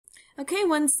Okay,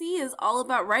 1C is all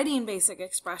about writing basic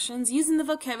expressions using the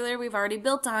vocabulary we've already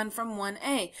built on from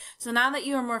 1A. So now that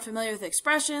you are more familiar with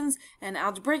expressions and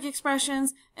algebraic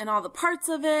expressions and all the parts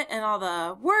of it and all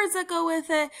the words that go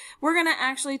with it, we're going to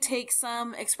actually take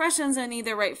some expressions and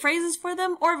either write phrases for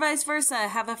them or vice versa,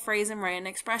 have a phrase and write an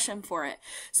expression for it.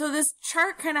 So this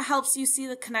chart kind of helps you see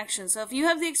the connection. So if you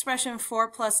have the expression 4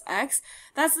 plus x,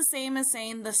 that's the same as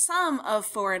saying the sum of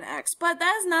 4 and x, but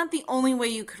that is not the only way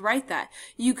you could write that.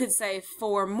 You could say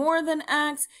 4 more than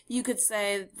x, you could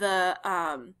say the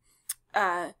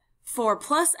 4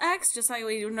 plus x, just like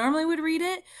we normally would read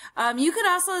it. You could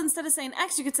also, instead of saying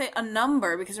x, you could say a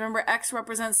number, because remember x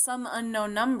represents some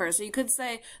unknown number. So you could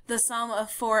say the sum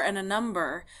of 4 and a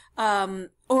number,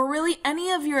 or really any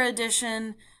of your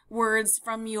addition words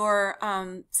from your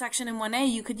section in 1A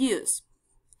you could use.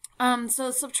 So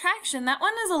subtraction, that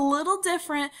one is a little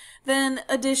different than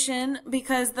addition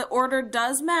because the order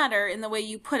does matter in the way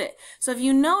you put it. So if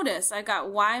you notice, I got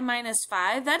y minus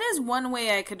 5. That is one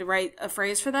way I could write a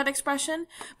phrase for that expression.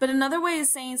 But another way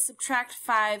is saying subtract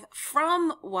 5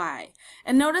 from y.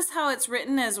 And notice how it's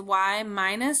written as y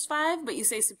minus 5, but you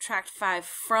say subtract 5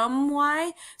 from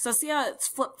y. So see how it's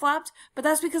flip-flopped? But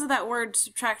that's because of that word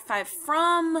subtract 5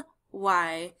 from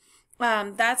y.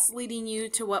 That's leading you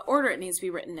to what order it needs to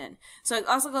be written in. So it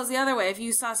also goes the other way. If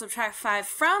you saw subtract 5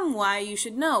 from y, you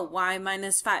should know y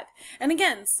minus 5. And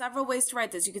again, several ways to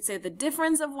write this. You could say the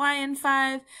difference of y and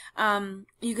 5.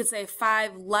 You could say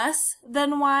 5 less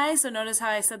than y. So notice how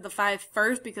I said the 5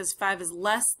 first because 5 is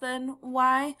less than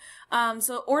y.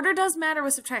 So order does matter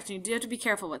with subtraction. You do have to be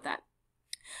careful with that.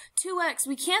 2x,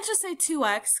 we can't just say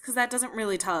 2x because that doesn't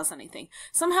really tell us anything.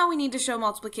 Somehow we need to show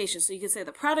multiplication. So you could say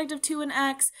the product of 2 and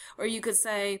x, or you could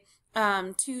say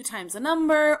 2 times a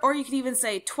number, or you could even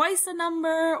say twice a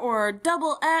number, or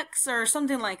double x, or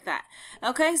something like that.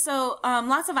 Okay, so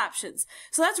lots of options.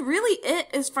 So that's really it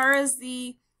as far as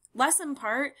the lesson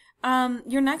part.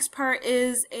 Your next part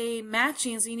is a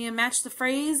matching, so you need to match the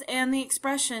phrase and the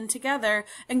expression together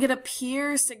and get a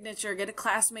peer signature, get a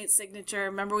classmate signature.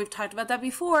 Remember, we've talked about that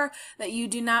before, that you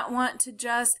do not want to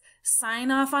just sign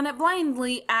off on it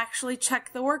blindly, actually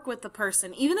check the work with the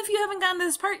person. Even if you haven't gotten to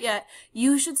this part yet,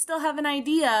 you should still have an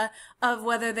idea of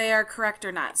whether they are correct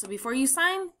or not. So before you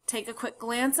sign, take a quick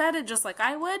glance at it just like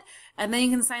I would, and then you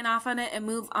can sign off on it and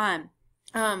move on.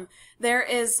 There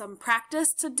is some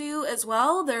practice to do as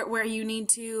well, where you need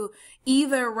to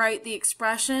either write the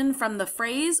expression from the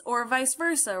phrase or vice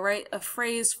versa, write a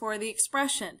phrase for the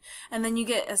expression. And then you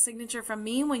get a signature from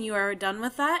me when you are done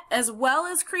with that, as well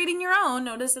as creating your own.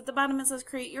 Notice at the bottom it says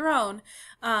create your own,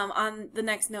 on the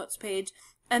next notes page.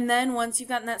 And then once you've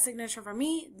gotten that signature from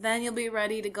me, then you'll be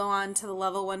ready to go on to the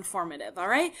level 1 formative. All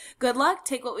right? Good luck.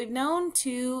 Take what we've known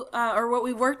to, or what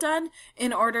we've worked on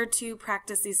in order to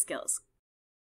practice these skills.